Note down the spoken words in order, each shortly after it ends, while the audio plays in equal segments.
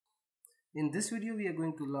In this video we are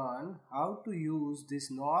going to learn how to use this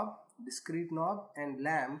knob, discrete knob and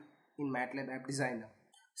lamp in Matlab App Designer.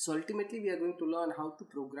 So ultimately we are going to learn how to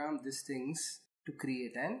program these things to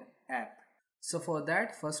create an app. So for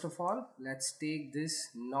that, first of all, let's take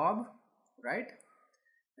this knob, right?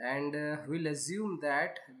 And we'll assume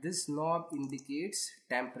that this knob indicates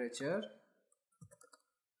temperature.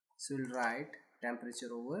 So we'll write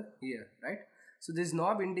temperature over here, right? So this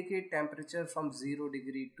knob indicates temperature from 0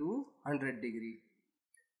 degree to 100 degree.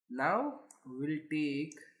 Now we'll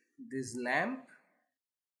take this lamp,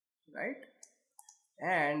 right?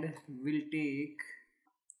 And we'll take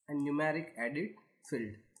a numeric edit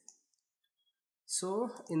field. So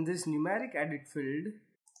in this numeric edit field,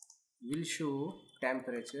 we'll show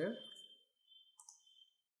temperature.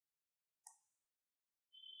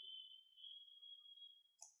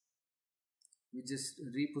 We just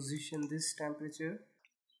reposition this temperature,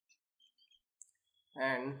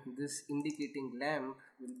 and this indicating lamp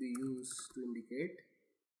will be used to indicate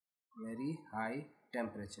very high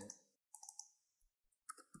temperature.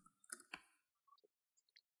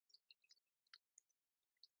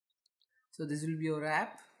 So this will be our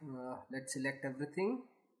app. Let's select everything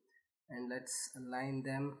and let's align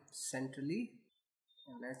them centrally,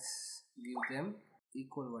 and let's give them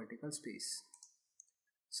equal vertical space.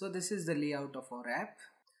 So this is the layout of our app.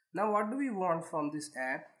 Now what do we want from this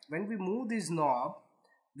app? When we move this knob,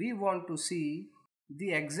 we want to see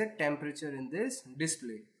the exact temperature in this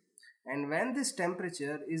display. And when this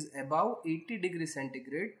temperature is above 80 degrees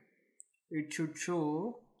centigrade, it should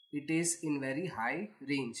show it is in very high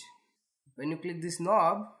range. When you click this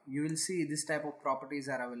knob, you will see this type of properties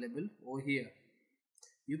are available over here.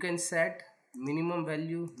 You can set minimum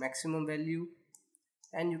value, maximum value,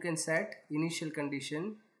 and you can set initial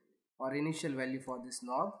condition or initial value for this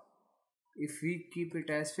knob. If we keep it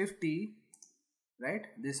as 50, right,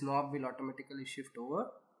 this knob will automatically shift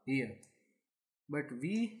over here. But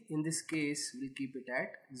we in this case will keep it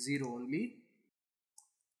at 0 only.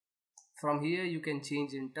 From here you can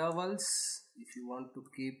change intervals. If you want to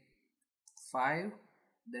keep 5,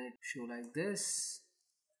 then it show like this,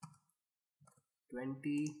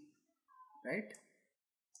 20, right?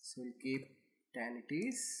 So we'll keep 10 it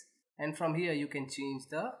is, and from here you can change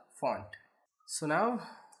the font. So now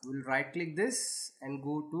we'll right click this and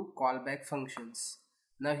go to callback functions.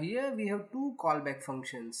 Now here we have two callback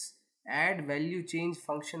functions: add value change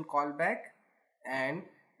function callback and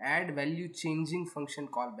add value changing function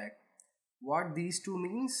callback. What these two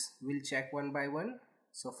means, we'll check one by one.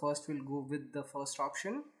 So first we'll go with the first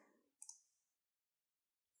option.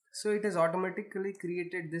 So it has automatically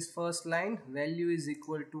created this first line, value is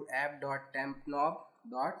equal to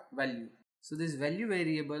app.tempKnob.value. So this value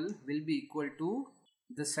variable will be equal to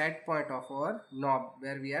the set point of our knob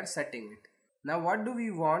where we are setting it. Now what do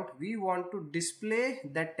we want? We want to display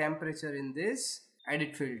that temperature in this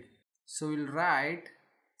edit field. So we'll write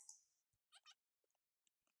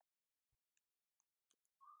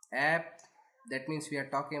app, that means we are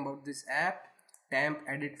talking about this app, temp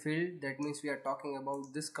edit field, that means we are talking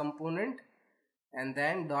about this component, and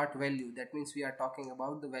then dot value, that means we are talking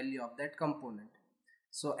about the value of that component.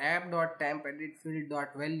 So app.temp edit field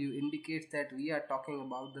dot value indicates that we are talking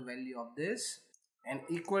about the value of this, and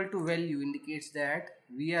equal to value indicates that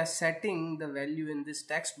we are setting the value in this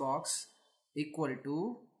text box equal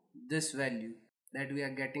to this value that we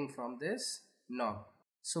are getting from this knob.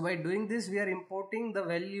 So by doing this, we are importing the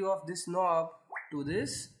value of this knob to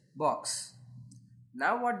this box.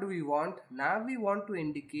 Now what do we want? Now we want to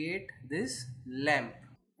indicate this lamp.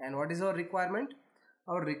 And what is our requirement?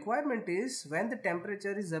 Our requirement is when the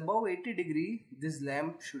temperature is above 80 degree, this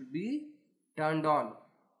lamp should be turned on,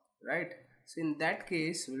 right? So in that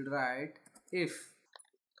case, we'll write if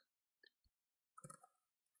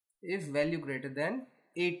value greater than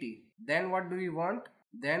 80. Then what do we want?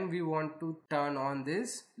 Then we want to turn on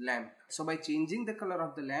this lamp. So by changing the color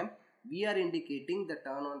of the lamp, we are indicating the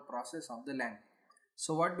turn on process of the lamp.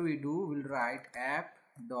 So what do? We'll write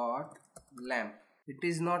app.lamp. It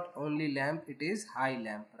is not only lamp, it is high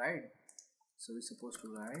lamp, right? So we're supposed to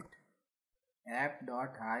write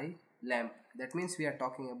app.high lamp. That means we are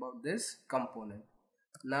talking about this component.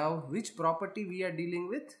 Now which property we are dealing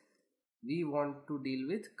with? We want to deal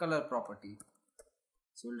with color property.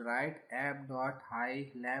 So we'll write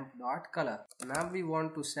app.highLamp.color. Now we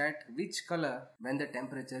want to set which color when the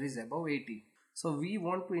temperature is above 80. So we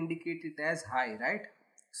want to indicate it as high, right?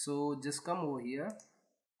 So just come over here.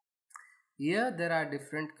 Here there are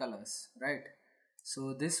different colors, right?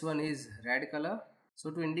 So this one is red color.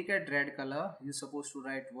 So to indicate red color, you're supposed to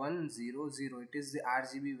write 100. It is the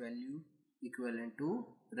RGB value equivalent to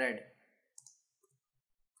red.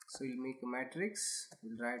 So we'll make a matrix,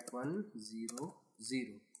 we'll write 1 0 0.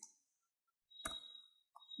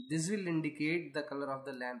 This will indicate the color of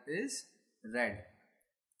the lamp is red.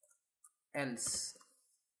 Else,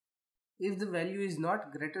 if the value is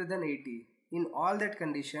not greater than 80, in all that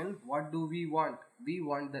condition, what do we want? We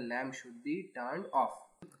want the lamp should be turned off.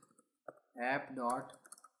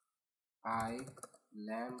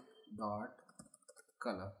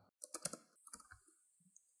 app.iLamp.color.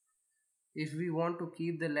 If we want to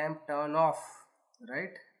keep the lamp turned off,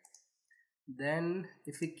 right, then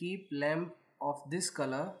if we keep lamp of this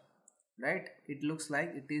color, right, it looks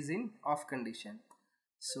like it is in off condition.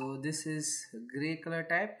 So this is gray color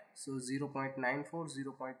type, so 0.94,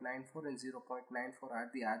 0.94 and 0.94 are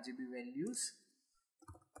the RGB values.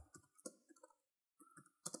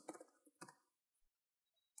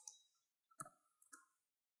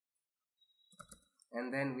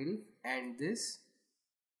 And then we'll end this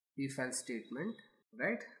if else statement,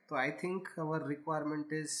 right? So I think our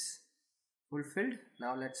requirement is fulfilled.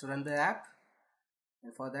 Now let's run the app,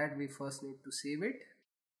 and for that we first need to save it.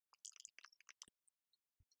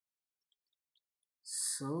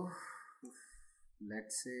 So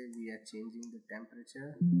let's say we are changing the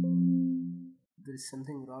temperature. There is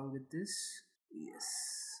something wrong with this.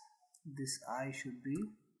 Yes, this I should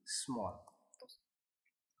be small.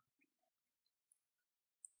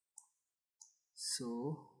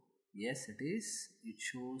 So yes, it is. It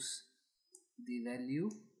shows the value.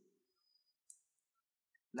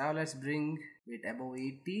 Now let's bring it above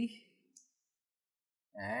 80,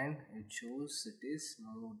 and it shows it is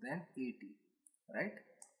more than 80, right?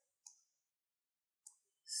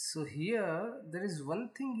 So here there is one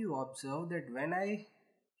thing you observe, that when I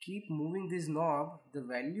keep moving this knob, the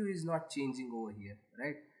value is not changing over here,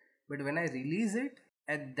 right? But when I release it,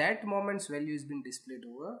 at that moment's value is being displayed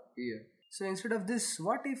over here. So instead of this,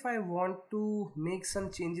 what if I want to make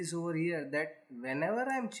some changes over here, that whenever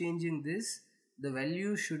I'm changing this, the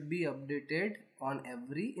value should be updated on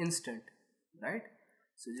every instant, right?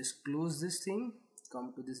 So just close this thing,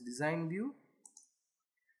 come to this design view.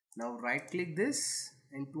 Now right click this,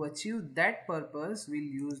 and to achieve that purpose we'll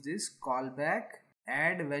use this callback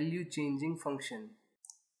add value changing function.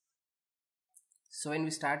 So when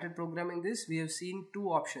we started programming this, we have seen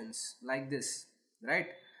two options like this,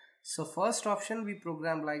 right? So first option we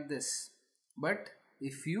programmed like this, but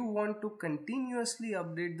if you want to continuously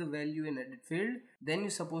update the value in edit field, then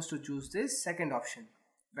you're supposed to choose this second option,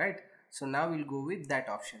 right? So now we'll go with that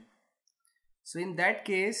option. So in that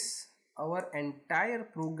case, our entire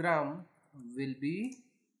program will be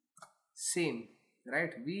same,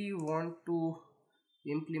 right? We want to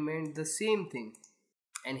implement the same thing,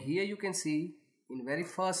 and here you can see in very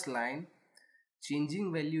first line,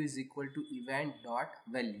 changing value is equal to event dot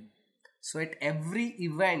value. So at every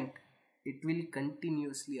event it will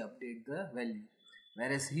continuously update the value,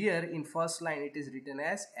 whereas here in first line it is written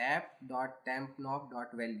as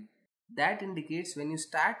app.tempKnob.value. That indicates when you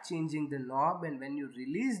start changing the knob and when you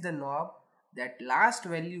release the knob, that last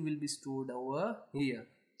value will be stored over here.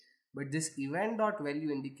 But this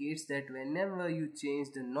event.value indicates that whenever you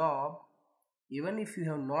change the knob, even if you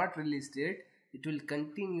have not released it, it will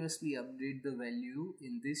continuously update the value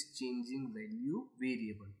in this changing value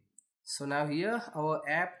variable. So now here our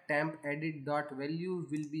app temp edit.value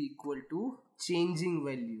will be equal to changing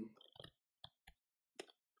value.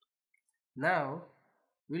 Now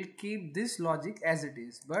we'll keep this logic as it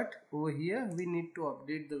is, but over here we need to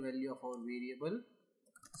update the value of our variable.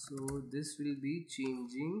 So this will be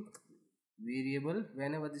changing variable.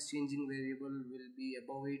 Whenever this changing variable will be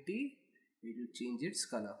above 80, it will change its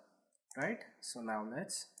color, right? So now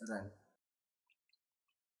let's run.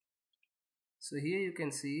 So here you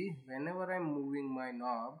can see whenever I'm moving my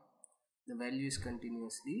knob, the value is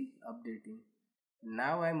continuously updating.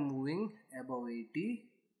 Now I'm moving above 80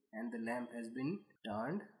 and the lamp has been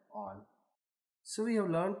turned on. So we have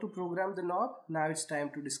learned to program the knob. Now it's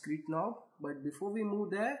time to discrete knob. But before we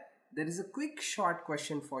move there is a quick short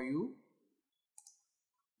question for you.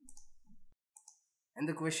 And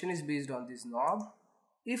the question is based on this knob.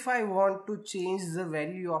 If I want to change the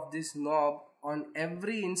value of this knob on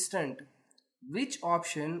every instant, which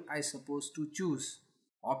option I supposed to choose?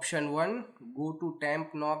 Option 1, go to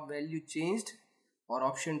temp knob value changed, or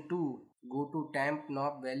option 2, go to temp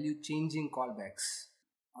knob value changing callbacks.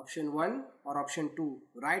 Option 1 or option 2,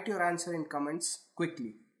 write your answer in comments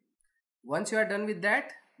quickly. Once you are done with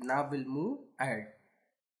that, now we'll move ahead.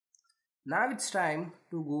 Now it's time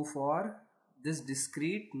to go for this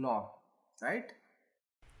discrete knob, right?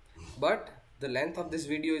 But the length of this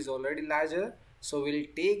video is already larger, so we'll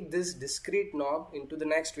take this discrete knob into the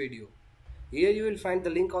next video. Here you will find the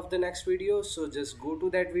link of the next video, so just go to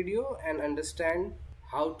that video and understand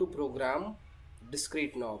how to program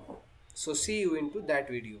discrete knob. So see you into that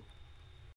video.